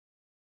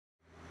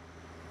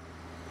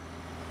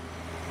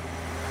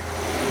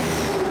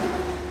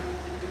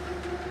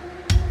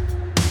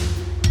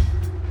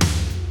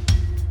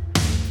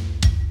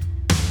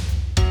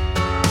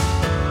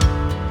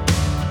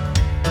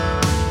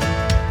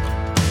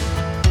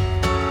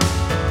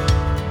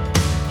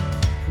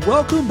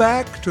Welcome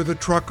back to the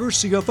Trucker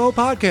CFO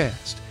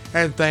Podcast,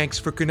 and thanks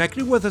for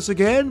connecting with us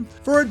again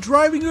for a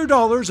Driving Your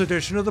Dollars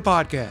edition of the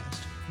podcast.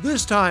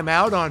 This time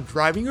out on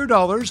Driving Your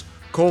Dollars,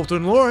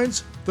 Colton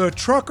Lawrence, the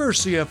Trucker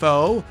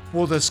CFO,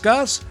 will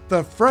discuss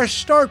the Fresh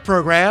Start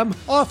program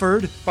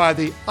offered by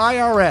the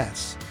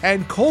IRS.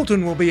 And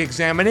Colton will be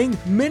examining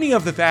many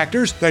of the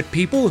factors that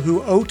people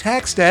who owe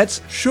tax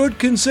debts should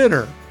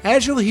consider.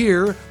 As you'll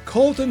hear,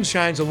 Colton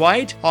shines a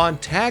light on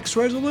tax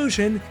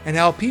resolution and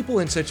how people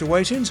in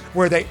situations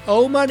where they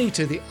owe money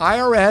to the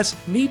IRS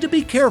need to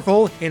be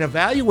careful in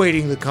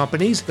evaluating the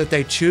companies that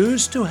they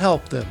choose to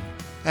help them.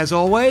 As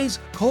always,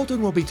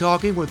 Colton will be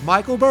talking with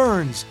Michael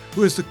Burns,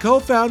 who is the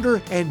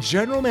co-founder and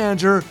general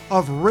manager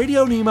of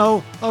Radio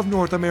Nemo of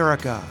North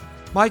America.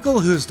 Michael,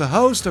 who's the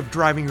host of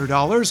Driving Your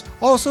Dollars,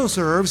 also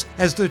serves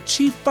as the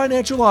Chief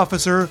Financial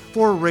Officer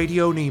for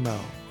Radio Nemo.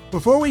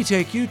 Before we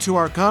take you to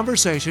our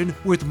conversation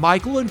with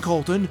Michael and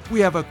Colton, we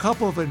have a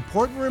couple of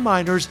important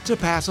reminders to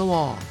pass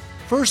along.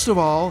 First of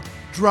all,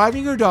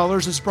 Driving Your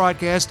Dollars is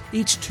broadcast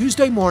each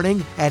Tuesday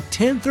morning at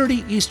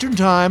 10:30 Eastern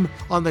Time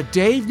on the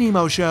Dave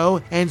Nemo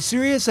Show and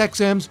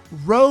SiriusXM's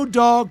Road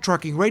Dog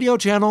Trucking Radio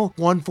Channel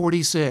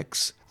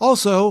 146.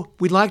 Also,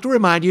 we'd like to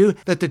remind you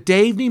that the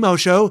Dave Nemo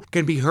Show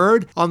can be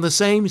heard on the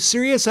same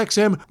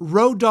SiriusXM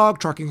Road Dog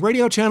Trucking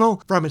Radio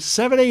Channel from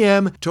 7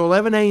 a.m. to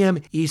 11 a.m.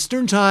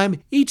 Eastern Time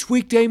each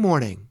weekday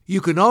morning. You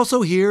can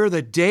also hear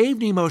the Dave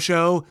Nemo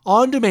Show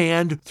on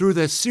demand through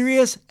the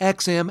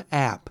SiriusXM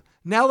app.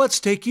 Now let's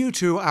take you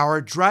to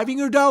our Driving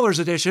Your Dollars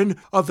edition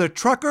of the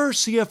Trucker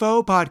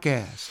CFO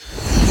Podcast.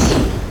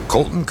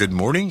 Colton, good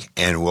morning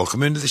and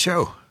welcome into the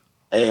show.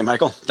 Hey,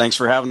 Michael. Thanks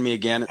for having me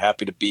again.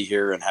 Happy to be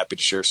here and happy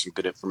to share some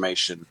good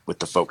information with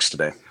the folks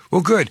today.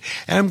 Well, good.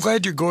 And I'm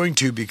glad you're going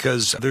to,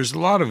 because there's a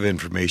lot of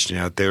information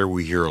out there.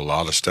 We hear a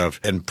lot of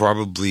stuff. And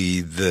probably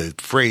the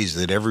phrase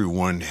that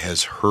everyone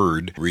has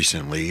heard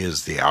recently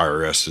is the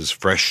IRS's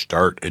Fresh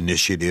Start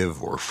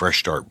initiative or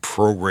Fresh Start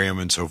program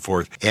and so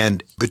forth.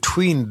 And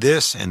between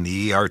this and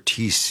the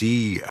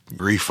ERTC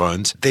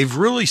refunds, they've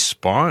really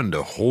spawned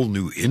a whole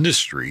new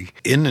industry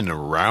in and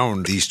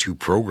around these two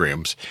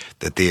programs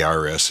that the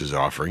IRS is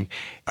offering.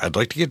 I'd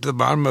like to get to the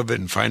bottom of it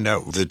and find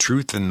out the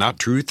truth and not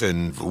truth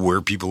and where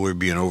people are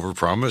being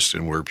overpromised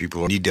and where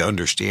people need to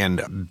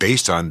understand,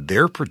 based on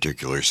their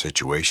particular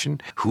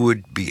situation, who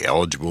would be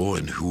eligible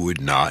and who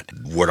would not.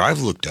 What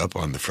I've looked up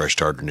on the Fresh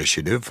Start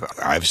Initiative,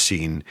 I've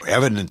seen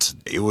evidence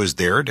it was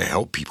there to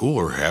help people who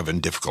are having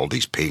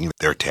difficulties paying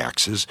their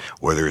taxes,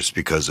 whether it's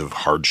because of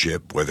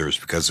hardship, whether it's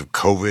because of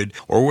COVID,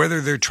 or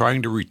whether they're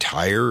trying to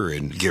retire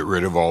and get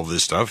rid of all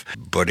this stuff.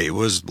 But it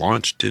was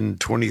launched in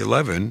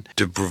 2011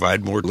 to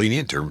provide more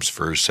lenient terms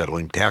for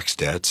settling tax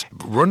debts.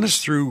 Run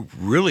us through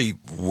really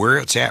where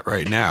it's at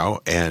right now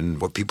and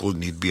what people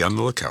need to be on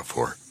the lookout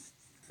for.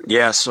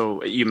 Yeah,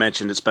 so you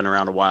mentioned it's been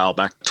around a while.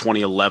 Back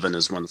 2011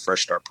 is when the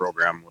Fresh Start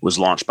program was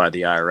launched by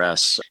the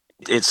IRS.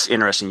 It's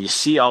interesting. You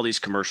see all these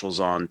commercials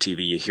on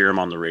TV. You hear them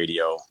on the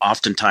radio.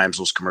 Oftentimes,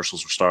 those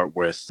commercials will start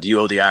with, do you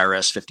owe the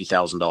IRS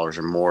 $50,000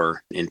 or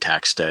more in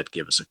tax debt?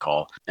 Give us a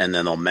call. And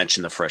then they'll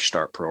mention the Fresh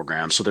Start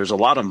program. So there's a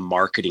lot of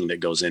marketing that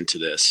goes into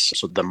this.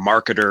 So the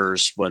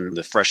marketers, when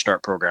the Fresh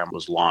Start program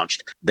was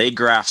launched, they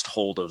grasped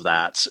hold of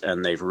that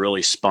and they've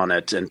really spun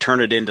it and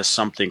turned it into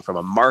something from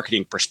a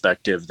marketing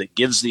perspective that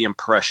gives the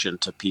impression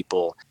to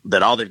people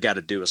that all they've got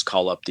to do is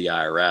call up the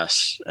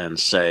IRS and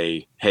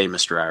say, hey,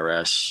 Mr.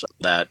 IRS,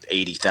 that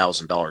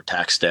 $80,000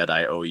 tax debt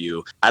I owe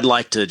you, I'd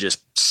like to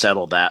just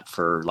settle that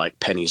for like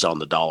pennies on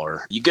the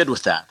dollar. You good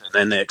with that? And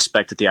then they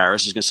expect that the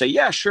IRS is going to say,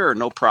 yeah, sure,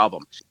 no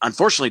problem.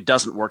 Unfortunately, it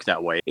doesn't work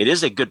that way. It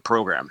is a good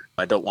program.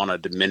 I don't want to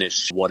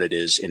diminish what it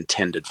is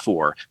intended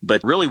for.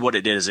 But really what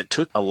it is, it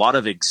took a lot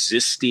of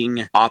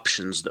existing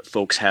options that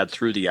folks had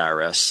through the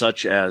IRS,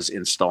 such as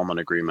installment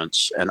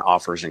agreements and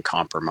offers in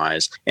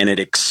compromise, and it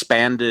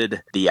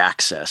expanded the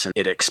access. And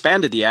it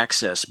expanded the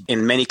access,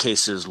 in many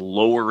cases,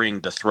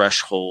 lowering the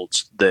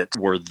thresholds that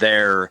were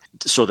there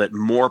so that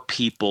more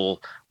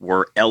people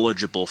were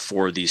eligible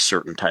for these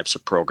certain types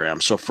of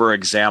programs. So, for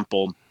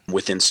example,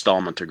 with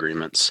installment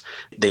agreements,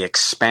 they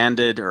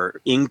expanded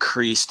or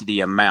increased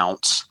the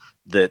amounts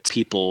that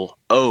people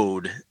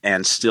owed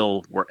and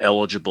still were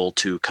eligible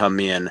to come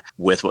in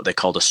with what they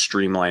called a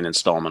streamlined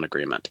installment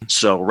agreement.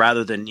 So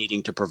rather than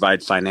needing to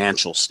provide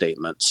financial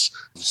statements,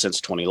 since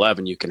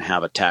 2011, you can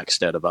have a tax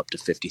debt of up to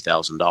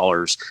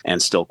 $50,000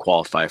 and still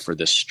qualify for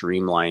this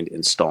streamlined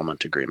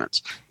installment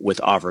agreement.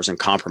 With offers and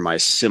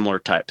compromise, similar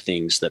type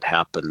things that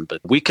happen.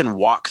 But we can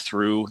walk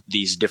through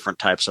these different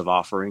types of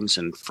offerings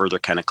and further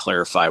kind of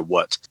clarify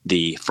what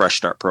the Fresh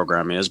Start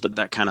program is, but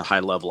that kind of high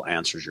level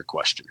answers your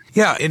question.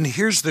 Yeah, and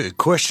here's the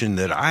question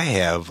that I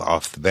have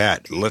off the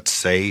bat. Let's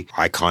say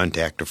I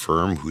contact a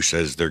firm who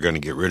says they're going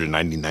to get rid of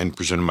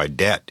 99% of my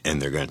debt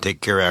and they're going to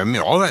take care of it. I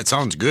mean, all that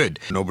sounds good.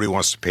 Nobody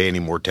wants to pay any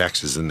more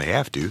taxes than they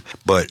have to.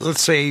 But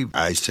let's say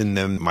I send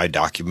them my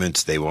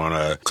documents. They want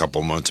a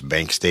couple months of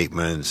bank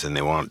statements and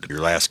they want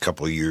your last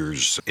couple of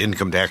years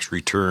income tax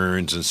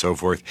returns and so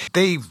forth.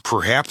 They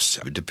perhaps,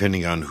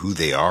 depending on who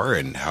they are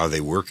and how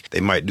they work,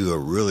 they might do a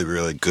really,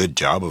 really good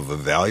job of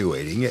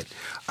evaluating it.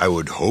 I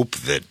would hope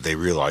that they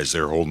realize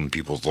they're holding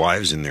people's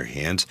lives in their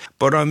hands.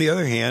 But on the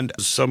other hand,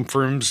 some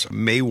firms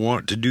may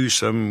want to do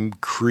some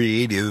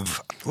creative,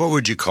 what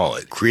would you call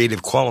it?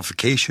 Creative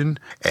qualification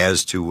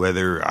as to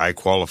whether I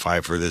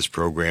qualify for this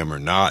program or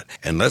not.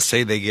 And let's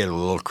say they get a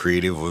little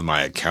creative with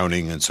my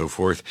accounting and so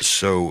forth.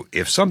 So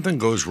if something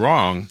goes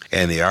wrong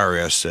and the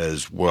IRS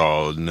says,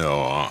 well, no,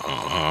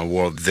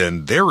 well,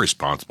 then they're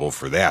responsible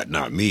for that,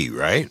 not me,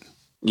 right?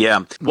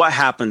 Yeah. What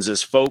happens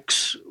is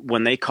folks,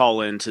 when they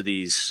call into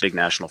these big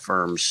national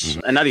firms,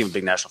 and not even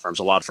big national firms,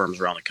 a lot of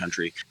firms around the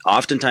country,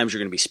 oftentimes you're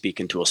going to be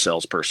speaking to a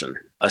salesperson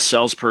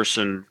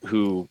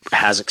who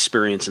has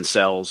experience in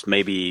sales,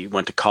 maybe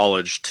went to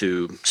college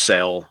to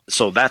sell.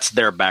 So that's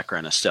their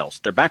background as sales.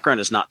 Their background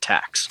is not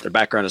tax. Their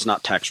background is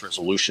not tax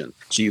resolution.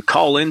 So you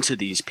call into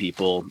these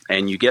people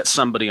and you get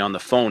somebody on the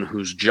phone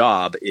whose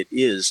job it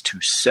is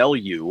to sell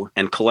you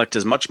and collect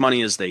as much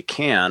money as they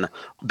can,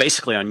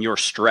 basically on your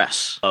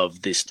stress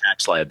of this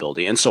tax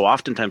liability. And so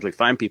oftentimes we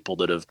find people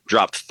that have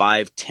dropped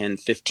 $5,000,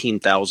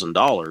 $10,000,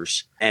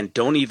 $15,000 and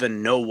don't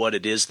even know what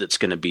it is that's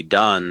going to be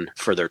done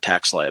for their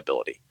tax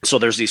liability. So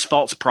there's these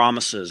false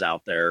promises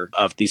out there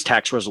of these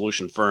tax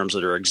resolution firms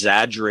that are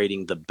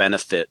exaggerating the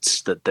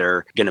benefits that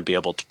they're going to be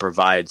able to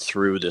provide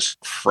through this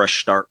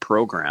Fresh Start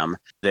program.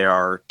 They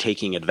are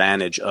taking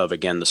advantage of,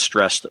 again, the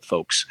stress that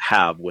folks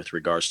have with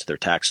regards to their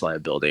tax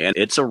liability. And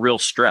it's a real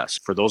stress.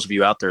 For those of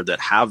you out there that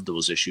have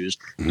those issues,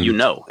 you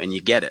know, and you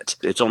get it.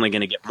 It's only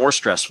going to get more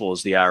stressful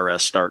as the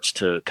IRS starts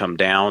to come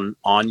down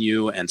on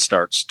you and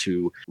starts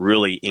to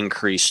really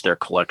increase their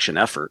collection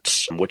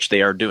efforts, which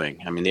they are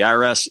doing. I mean, the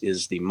IRS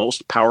is the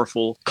most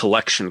powerful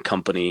collection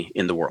company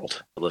in the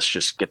world. Let's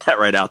just get that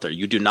right out there.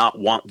 You do not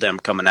want them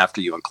coming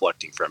after you and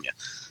collecting from you.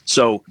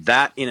 So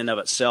that in and of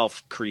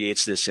itself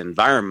creates this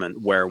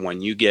environment where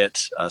when you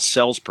get a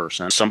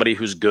salesperson, somebody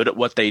who's good at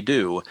what they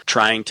do,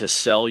 trying to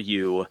sell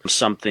you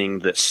something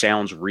that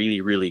sounds really,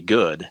 really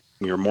good,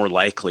 you're more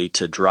likely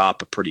to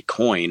drop a pretty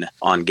coin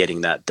on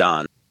getting that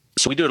done.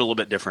 So we do it a little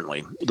bit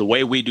differently. The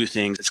way we do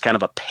things, it's kind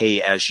of a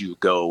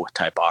pay-as-you-go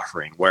type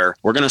offering where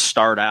we're going to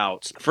start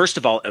out, first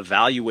of all,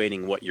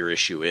 evaluating what your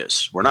issue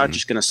is. We're not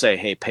just going to say,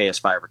 hey, pay us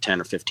 5 or 10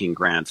 or 15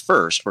 grand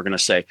first. We're going to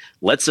say,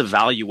 let's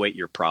evaluate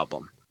your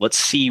problem. Let's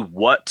see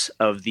what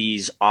of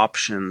these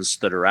options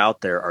that are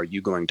out there are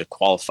you going to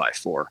qualify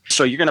for.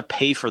 So you're going to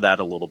pay for that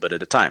a little bit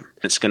at a time.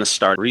 It's going to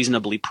start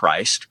reasonably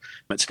priced.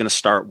 It's going to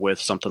start with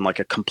something like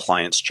a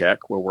compliance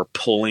check where we're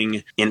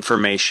pulling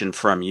information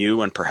from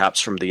you and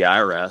perhaps from the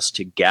IRS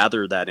to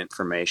gather that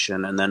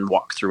information and then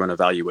walk through an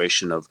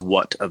evaluation of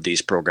what of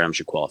these programs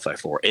you qualify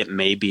for. It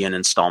may be an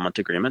installment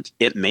agreement.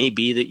 It may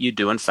be that you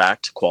do, in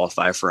fact,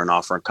 qualify for an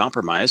offer and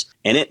compromise.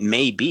 And it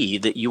may be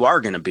that you are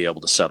going to be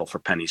able to settle for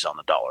pennies on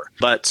the dollar.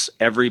 But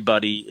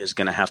everybody is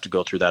going to have to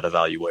go through that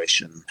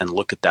evaluation and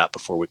look at that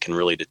before we can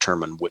really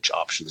determine which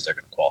options they're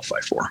going to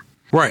qualify for.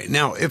 Right.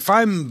 Now, if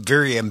I'm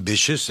very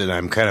ambitious and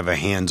I'm kind of a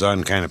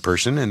hands-on kind of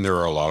person, and there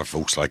are a lot of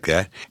folks like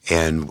that,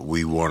 and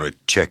we want to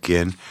check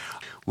in,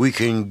 we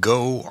can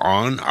go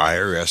on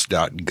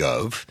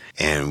irs.gov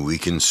and we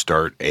can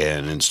start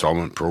an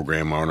installment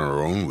program on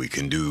our own. We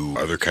can do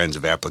other kinds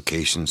of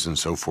applications and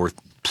so forth.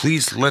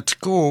 Please, let's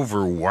go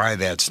over why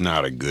that's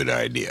not a good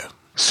idea.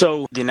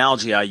 So the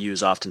analogy I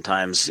use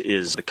oftentimes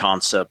is the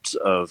concept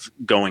of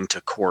going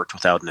to court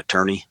without an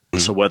attorney.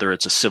 So whether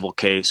it's a civil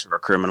case or a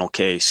criminal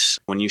case,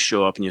 when you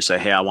show up and you say,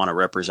 hey, I want to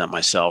represent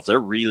myself,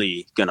 they're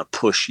really going to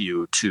push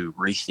you to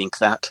rethink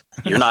that.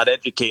 You're not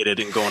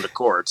educated in going to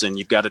courts, and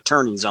you've got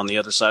attorneys on the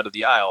other side of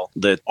the aisle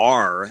that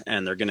are,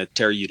 and they're going to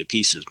tear you to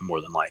pieces more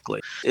than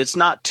likely. It's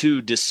not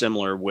too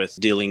dissimilar with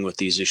dealing with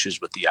these issues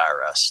with the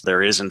IRS.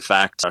 There is, in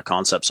fact, a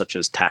concept such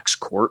as tax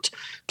court.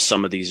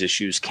 Some of these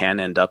issues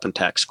can end up in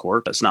tax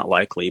court. That's not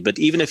likely. But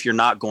even if you're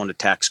not going to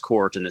tax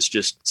court and it's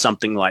just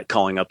something like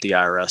calling up the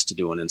IRS to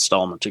do an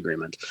installment agreement,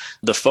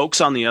 the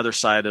folks on the other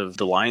side of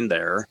the line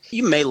there,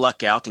 you may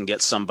luck out and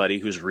get somebody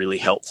who's really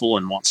helpful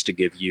and wants to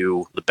give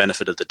you the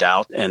benefit of the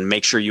doubt and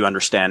make sure you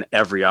understand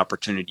every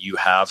opportunity you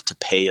have to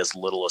pay as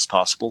little as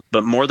possible.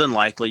 But more than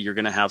likely, you're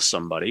going to have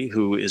somebody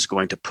who is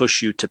going to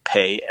push you to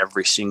pay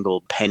every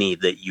single penny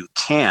that you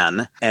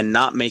can and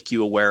not make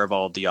you aware of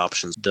all of the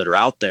options that are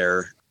out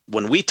there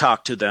When we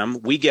talk to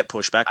them, we get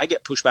pushback. I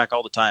get pushback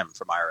all the time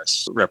from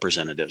IRS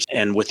representatives.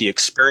 And with the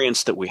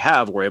experience that we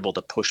have, we're able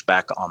to push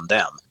back on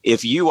them.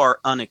 If you are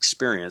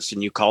unexperienced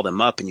and you call them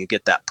up and you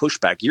get that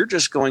pushback, you're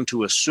just going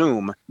to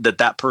assume that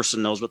that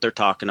person knows what they're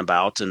talking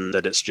about and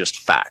that it's just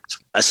fact.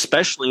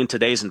 Especially in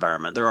today's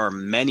environment, there are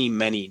many,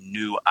 many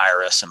new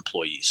IRS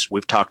employees.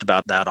 We've talked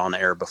about that on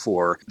air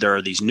before. There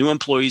are these new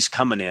employees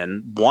coming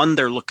in. One,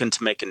 they're looking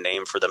to make a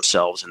name for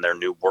themselves in their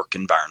new work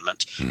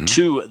environment. Mm-hmm.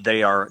 Two,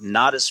 they are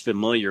not as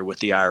familiar with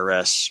the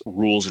IRS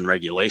rules and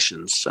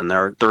regulations. And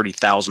there are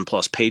 30,000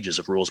 plus pages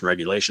of rules and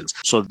regulations.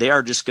 So they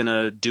are just going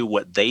to do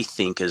what they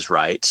think is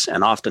right.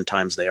 And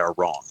oftentimes they are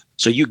wrong.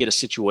 So you get a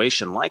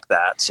situation like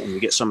that and you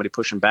get somebody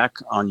pushing back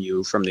on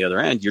you from the other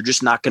end, you're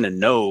just not going to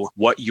know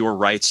what your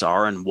rights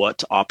are and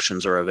what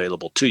options are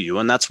available to you.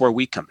 And that's where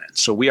we come in.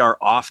 So we are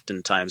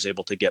oftentimes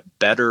able to get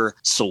better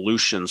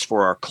solutions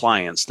for our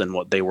clients than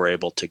what they were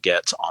able to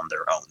get on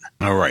their own.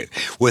 All right.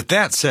 With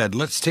that said,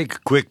 let's take a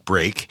quick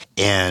break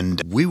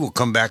and we will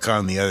come back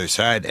on the other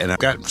side. And I've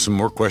got some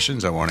more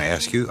questions I want to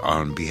ask you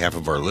on behalf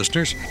of our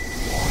listeners.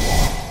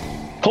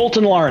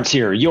 Colton Lawrence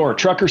here, your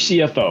trucker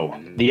CFO.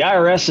 The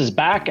IRS is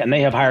back and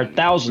they have hired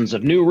thousands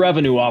of new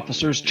revenue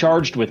officers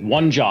charged with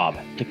one job,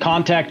 to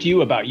contact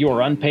you about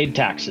your unpaid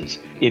taxes.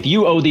 If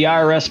you owe the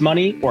IRS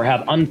money or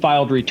have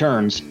unfiled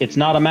returns, it's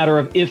not a matter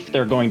of if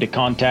they're going to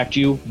contact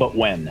you, but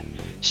when.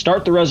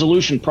 Start the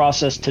resolution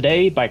process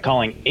today by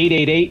calling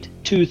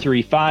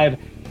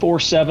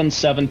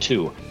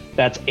 888-235-4772.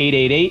 That's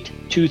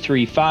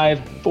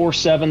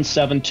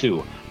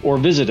 888-235-4772. Or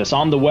visit us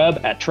on the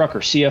web at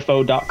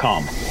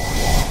truckercfo.com.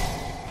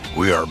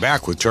 We are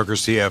back with Trucker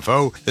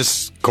CFO.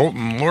 This is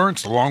Colton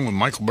Lawrence along with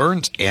Michael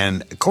Burns.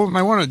 And Colton,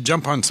 I want to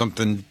jump on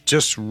something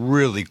just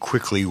really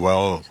quickly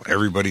while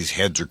everybody's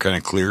heads are kind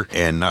of clear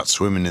and not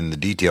swimming in the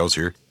details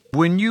here.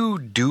 When you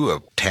do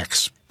a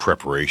tax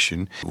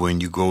preparation,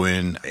 when you go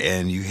in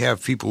and you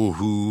have people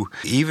who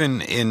even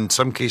in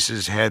some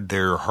cases had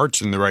their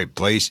hearts in the right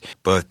place,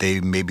 but they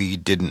maybe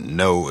didn't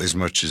know as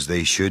much as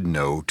they should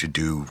know to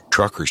do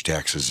truckers'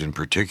 taxes in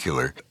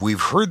particular.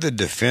 We've heard the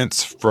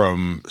defense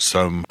from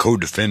some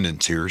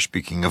co-defendants here,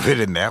 speaking of it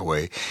in that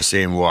way,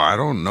 saying, well, I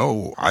don't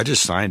know. I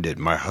just signed it.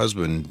 My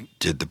husband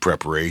did the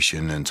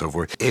preparation and so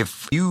forth.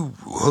 If you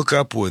hook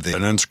up with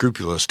an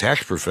unscrupulous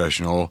tax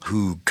professional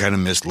who kind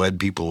of misled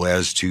people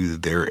as to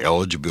their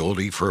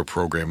eligibility for a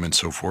program and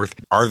so forth,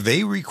 are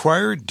they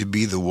required to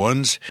be the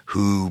ones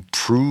who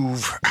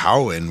prove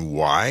how and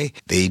why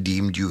they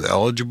deemed you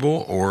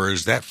eligible, or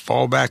does that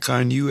fall back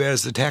on you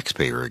as the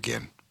taxpayer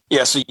again?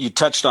 Yeah, so you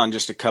touched on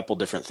just a couple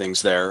different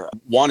things there.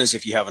 One is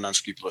if you have an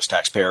unscrupulous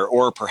taxpayer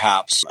or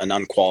perhaps an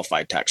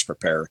unqualified tax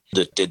preparer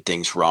that did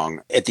things wrong.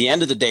 At the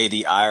end of the day,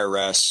 the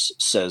IRS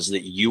says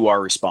that you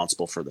are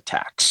responsible for the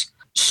tax.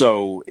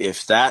 So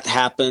if that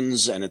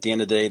happens and at the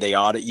end of the day, they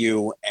audit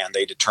you and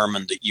they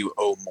determine that you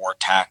owe more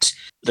tax,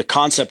 the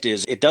concept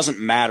is it doesn't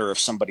matter if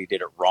somebody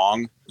did it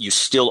wrong. You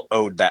still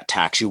owed that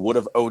tax. You would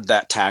have owed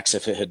that tax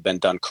if it had been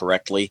done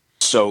correctly.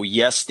 So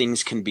yes,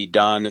 things can be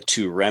done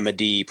to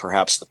remedy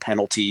perhaps the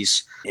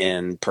penalties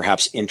and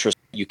perhaps interest.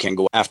 You can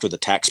go after the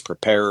tax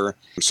preparer.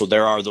 So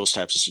there are those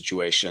types of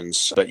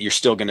situations, but you're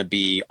still going to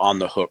be on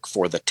the hook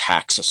for the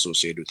tax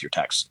associated with your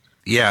tax.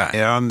 Yeah,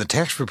 and on the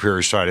tax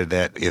preparer side of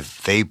that,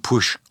 if they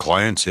push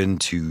clients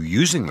into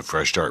using the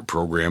Fresh Start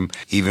program,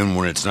 even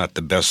when it's not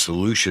the best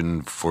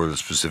solution for the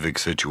specific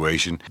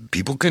situation,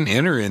 people can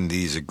enter in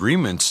these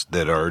agreements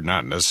that are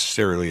not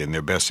necessarily in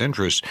their best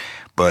interest,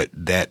 but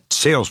that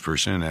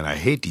salesperson, and I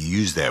hate to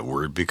use that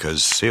word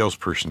because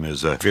salesperson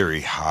is a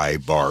very high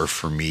bar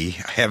for me,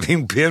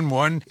 having been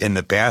one in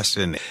the past,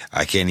 and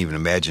I can't even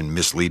imagine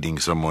misleading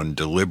someone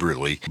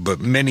deliberately, but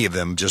many of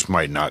them just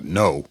might not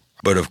know.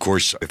 But of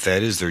course, if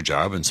that is their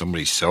job and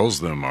somebody sells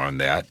them on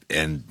that,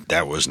 and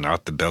that was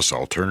not the best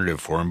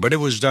alternative for them, but it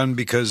was done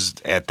because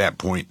at that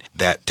point,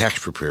 that tax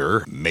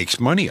preparer makes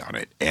money on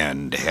it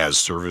and has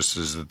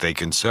services that they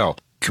can sell.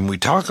 Can we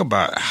talk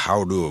about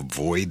how to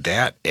avoid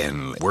that,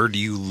 and where do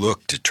you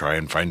look to try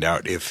and find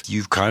out if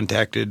you've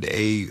contacted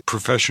a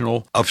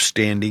professional,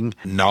 upstanding,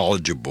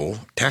 knowledgeable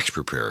tax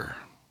preparer?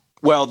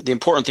 Well, the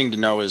important thing to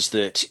know is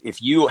that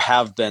if you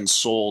have been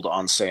sold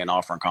on, say, an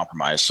offer and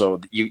compromise, so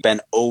you've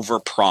been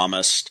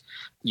overpromised,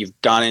 you've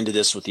gone into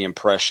this with the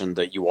impression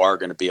that you are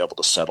going to be able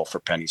to settle for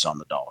pennies on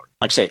the dollar.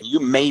 Like I say, you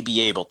may be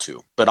able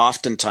to, but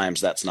oftentimes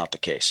that's not the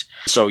case.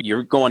 So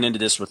you're going into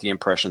this with the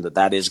impression that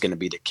that is going to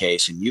be the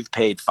case, and you've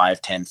paid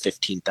 $5,000,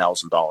 $10,000,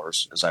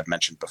 $15,000, as I've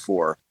mentioned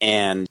before,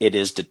 and it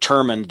is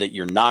determined that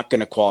you're not going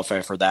to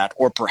qualify for that,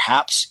 or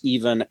perhaps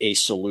even a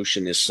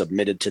solution is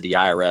submitted to the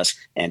IRS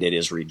and it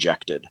is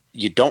rejected.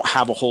 You don't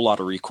have a whole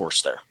lot of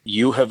recourse there.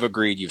 You have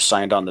agreed, you've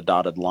signed on the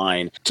dotted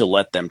line to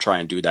let them try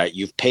and do that.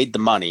 You've paid the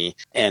money,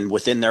 and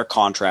within within their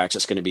contracts,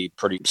 it's going to be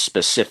pretty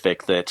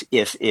specific that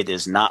if it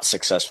is not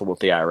successful with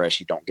the IRS,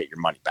 you don't get your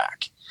money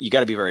back. You got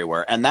to be very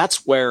aware. And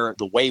that's where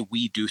the way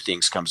we do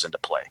things comes into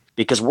play,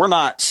 because we're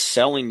not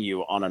selling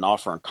you on an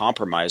offer and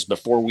compromise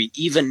before we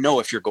even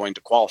know if you're going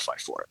to qualify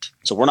for it.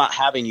 So we're not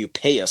having you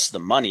pay us the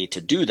money to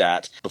do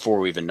that before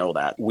we even know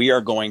that. We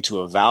are going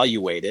to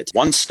evaluate it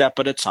one step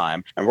at a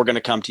time. And we're going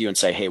to come to you and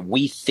say, hey,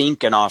 we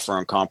think an offer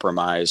and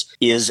compromise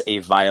is a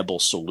viable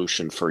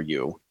solution for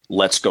you.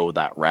 Let's go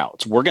that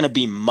route. We're going to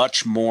be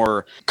much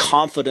more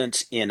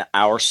confident in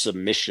our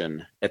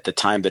submission at the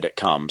time that it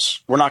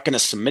comes. We're not going to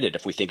submit it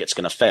if we think it's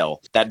going to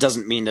fail. That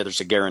doesn't mean that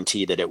there's a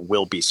guarantee that it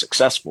will be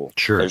successful.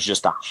 Sure. There's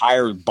just a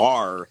higher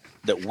bar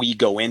that we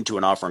go into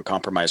an offer and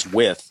compromise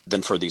with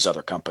than for these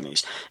other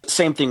companies.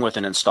 Same thing with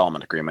an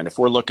installment agreement. If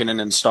we're looking at an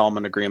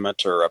installment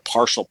agreement or a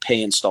partial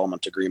pay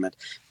installment agreement,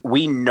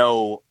 we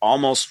know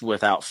almost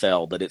without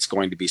fail that it's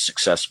going to be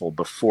successful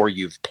before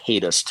you've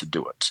paid us to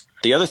do it.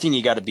 The other thing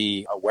you got to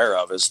be aware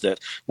of is that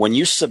when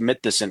you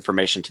submit this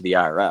information to the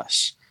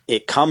IRS,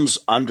 it comes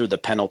under the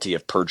penalty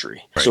of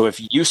perjury. Right. So if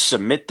you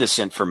submit this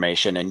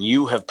information and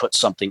you have put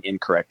something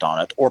incorrect on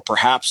it, or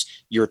perhaps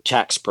your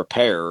tax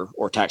preparer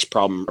or tax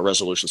problem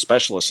resolution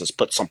specialist has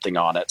put something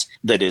on it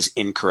that is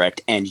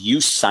incorrect and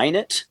you sign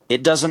it,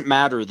 it doesn't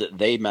matter that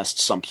they messed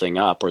something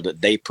up or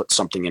that they put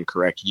something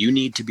incorrect. You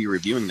need to be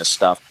reviewing this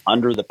stuff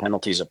under the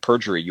penalties of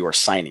perjury. You are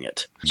signing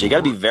it. So you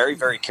got to be very,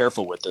 very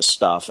careful with this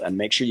stuff and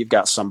make sure you've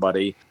got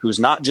somebody who's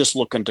not just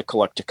looking to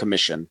collect a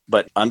commission,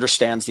 but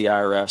understands the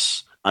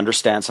IRS,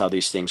 understands how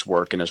these things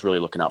work, and is really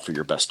looking out for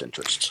your best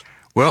interests.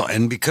 Well,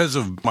 and because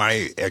of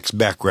my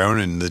ex-background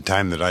and the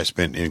time that I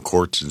spent in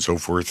courts and so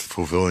forth,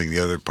 fulfilling the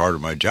other part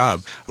of my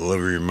job, let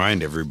me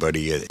remind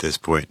everybody at this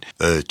point,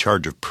 the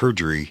charge of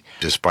perjury,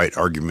 despite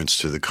arguments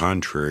to the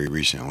contrary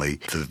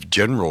recently, the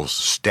general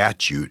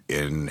statute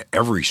in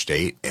every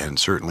state, and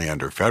certainly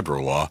under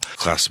federal law,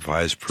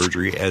 classifies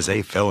perjury as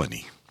a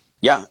felony.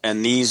 Yeah,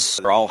 and these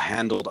are all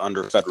handled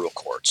under federal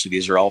courts. So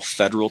these are all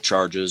federal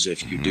charges.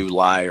 If you do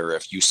lie or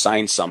if you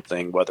sign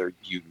something, whether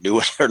you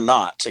knew it or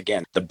not,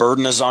 again, the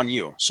burden is on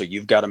you. So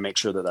you've got to make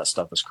sure that that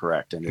stuff is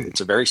correct. And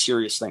it's a very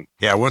serious thing.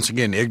 Yeah, once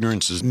again,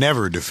 ignorance is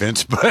never a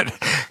defense. But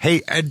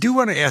hey, I do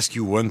want to ask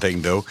you one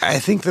thing, though. I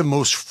think the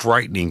most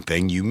frightening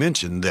thing, you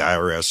mentioned the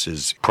IRS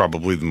is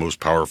probably the most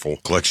powerful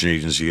collection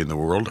agency in the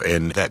world.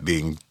 And that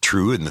being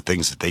true, and the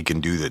things that they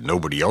can do that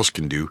nobody else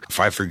can do.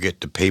 If I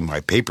forget to pay my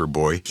paper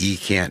boy, he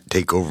can't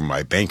take over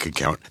my bank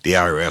account. The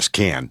IRS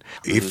can.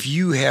 If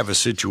you have a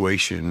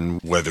situation,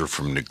 whether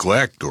from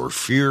neglect or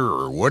fear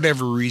or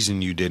whatever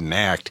reason you didn't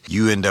act,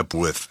 you end up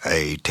with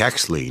a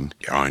tax lien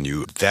on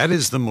you. That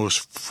is the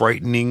most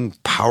frightening,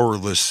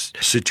 powerless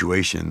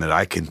situation that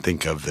I can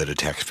think of that a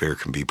taxpayer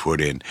can be put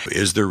in.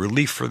 Is there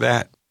relief for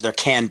that? There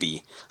can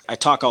be. I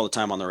talk all the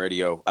time on the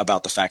radio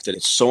about the fact that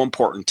it's so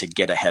important to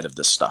get ahead of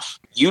this stuff.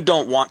 You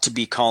don't want to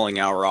be calling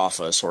our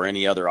office or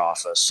any other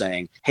office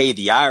saying, hey,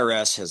 the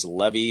IRS has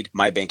levied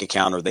my bank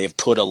account or they've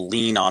put a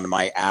lien on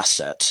my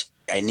asset.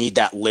 I need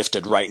that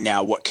lifted right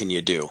now. What can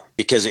you do?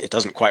 Because it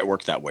doesn't quite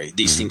work that way.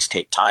 These things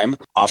take time.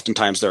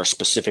 Oftentimes there are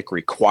specific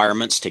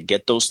requirements to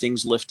get those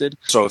things lifted.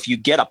 So if you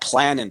get a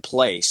plan in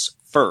place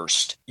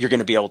first, you're going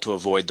to be able to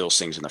avoid those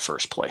things in the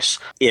first place.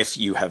 If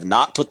you have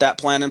not put that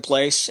plan in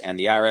place and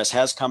the IRS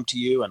has come to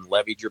you and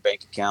levied your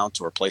bank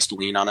account or placed a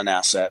lien on an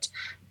asset,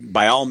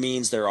 by all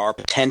means, there are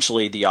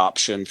potentially the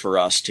option for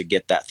us to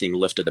get that thing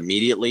lifted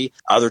immediately.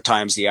 Other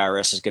times, the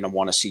IRS is going to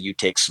want to see you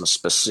take some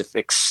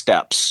specific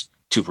steps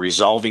to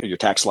resolving your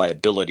tax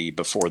liability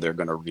before they're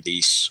going to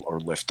release or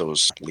lift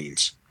those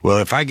liens. Well,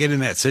 if I get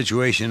in that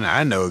situation,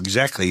 I know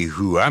exactly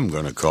who I'm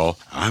going to call.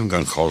 I'm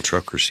going to call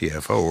Trucker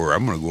CFO, or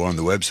I'm going to go on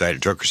the website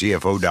at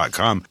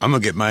truckercfo.com. I'm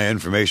going to get my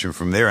information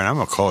from there, and I'm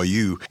going to call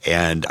you.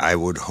 And I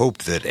would hope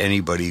that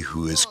anybody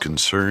who is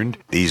concerned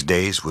these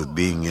days with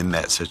being in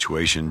that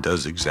situation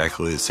does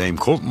exactly the same.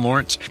 Colton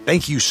Lawrence,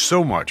 thank you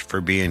so much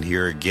for being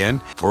here again,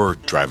 for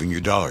driving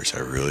your dollars. I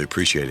really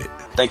appreciate it.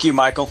 Thank you,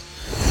 Michael.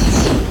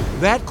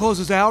 That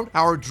closes out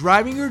our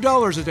Driving Your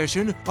Dollars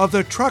edition of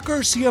the Trucker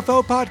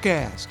CFO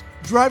podcast.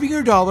 Driving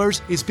Your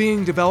Dollars is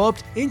being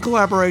developed in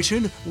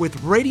collaboration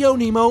with Radio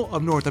Nemo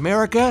of North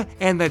America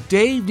and The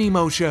Dave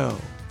Nemo Show.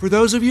 For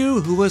those of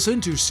you who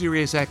listen to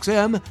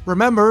SiriusXM,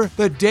 remember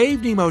The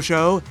Dave Nemo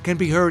Show can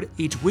be heard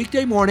each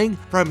weekday morning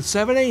from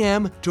 7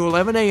 a.m. to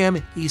 11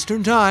 a.m.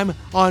 Eastern Time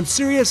on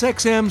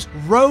SiriusXM's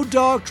Road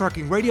Dog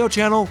Trucking Radio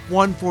Channel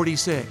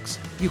 146.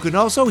 You can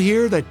also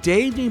hear The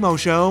Dave Nemo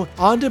Show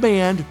on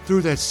demand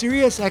through the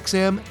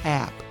SiriusXM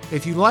app.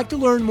 If you'd like to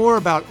learn more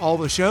about all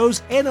the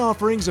shows and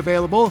offerings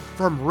available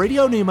from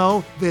Radio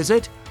Nemo,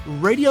 visit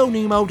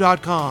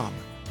radionemo.com.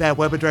 That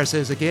web address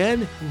is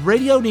again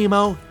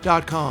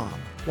radionemo.com.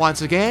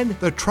 Once again,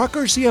 the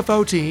Trucker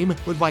CFO team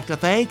would like to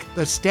thank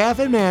the staff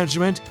and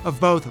management of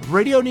both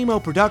Radio Nemo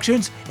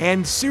Productions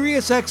and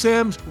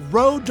SiriusXM's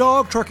Road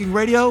Dog Trucking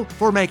Radio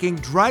for making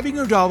Driving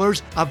Your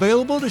Dollars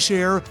available to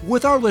share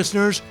with our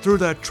listeners through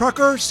the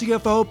Trucker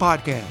CFO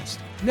podcast.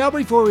 Now,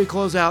 before we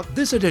close out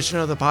this edition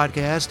of the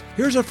podcast,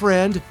 here's a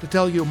friend to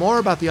tell you more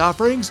about the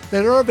offerings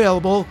that are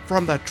available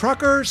from the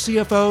Trucker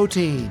CFO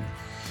team.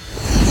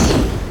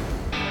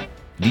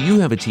 Do you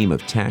have a team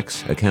of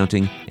tax,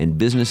 accounting, and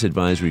business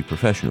advisory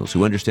professionals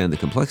who understand the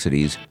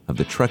complexities of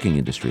the trucking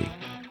industry?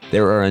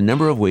 There are a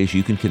number of ways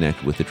you can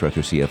connect with the Trucker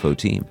CFO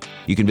team.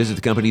 You can visit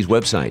the company's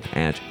website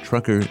at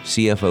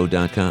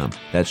truckercfo.com.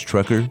 That's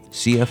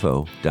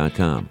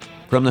truckercfo.com.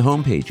 From the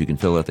homepage, you can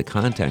fill out the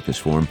Contact Us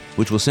form,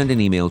 which will send an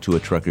email to a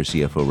Trucker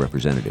CFO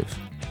representative.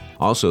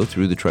 Also,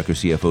 through the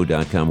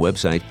truckercfo.com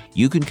website,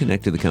 you can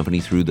connect to the company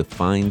through the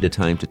Find a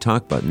Time to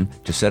Talk button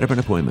to set up an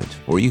appointment,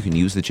 or you can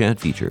use the chat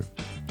feature.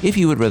 If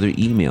you would rather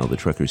email the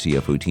Trucker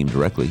CFO team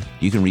directly,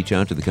 you can reach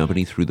out to the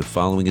company through the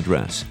following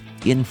address: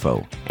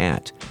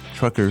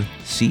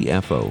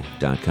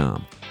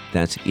 info@truckercfo.com.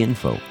 That's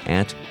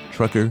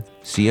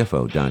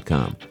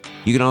info@truckercfo.com.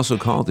 You can also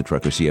call the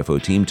Trucker CFO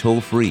team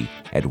toll-free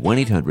at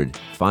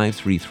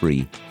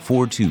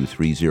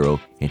 1-800-533-4230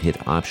 and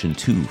hit option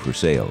 2 for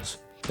sales.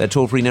 That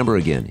toll-free number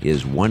again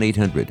is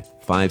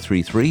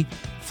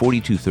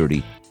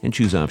 1-800-533-4230 and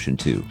choose option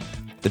 2.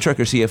 The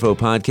Trucker CFO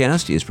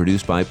podcast is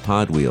produced by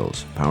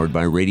Podwheels, powered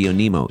by Radio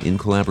Nemo in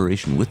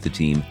collaboration with the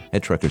team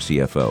at Trucker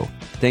CFO.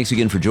 Thanks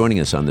again for joining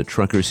us on the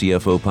Trucker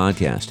CFO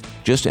podcast.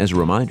 Just as a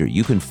reminder,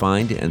 you can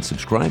find and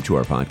subscribe to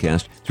our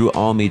podcast through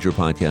all major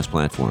podcast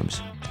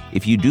platforms.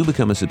 If you do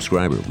become a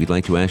subscriber, we'd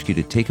like to ask you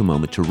to take a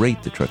moment to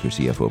rate the Trucker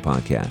CFO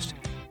podcast.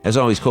 As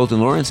always, Colton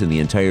Lawrence and the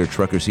entire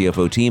Trucker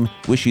CFO team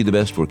wish you the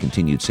best for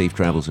continued safe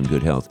travels and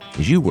good health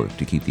as you work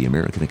to keep the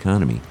American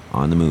economy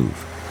on the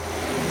move.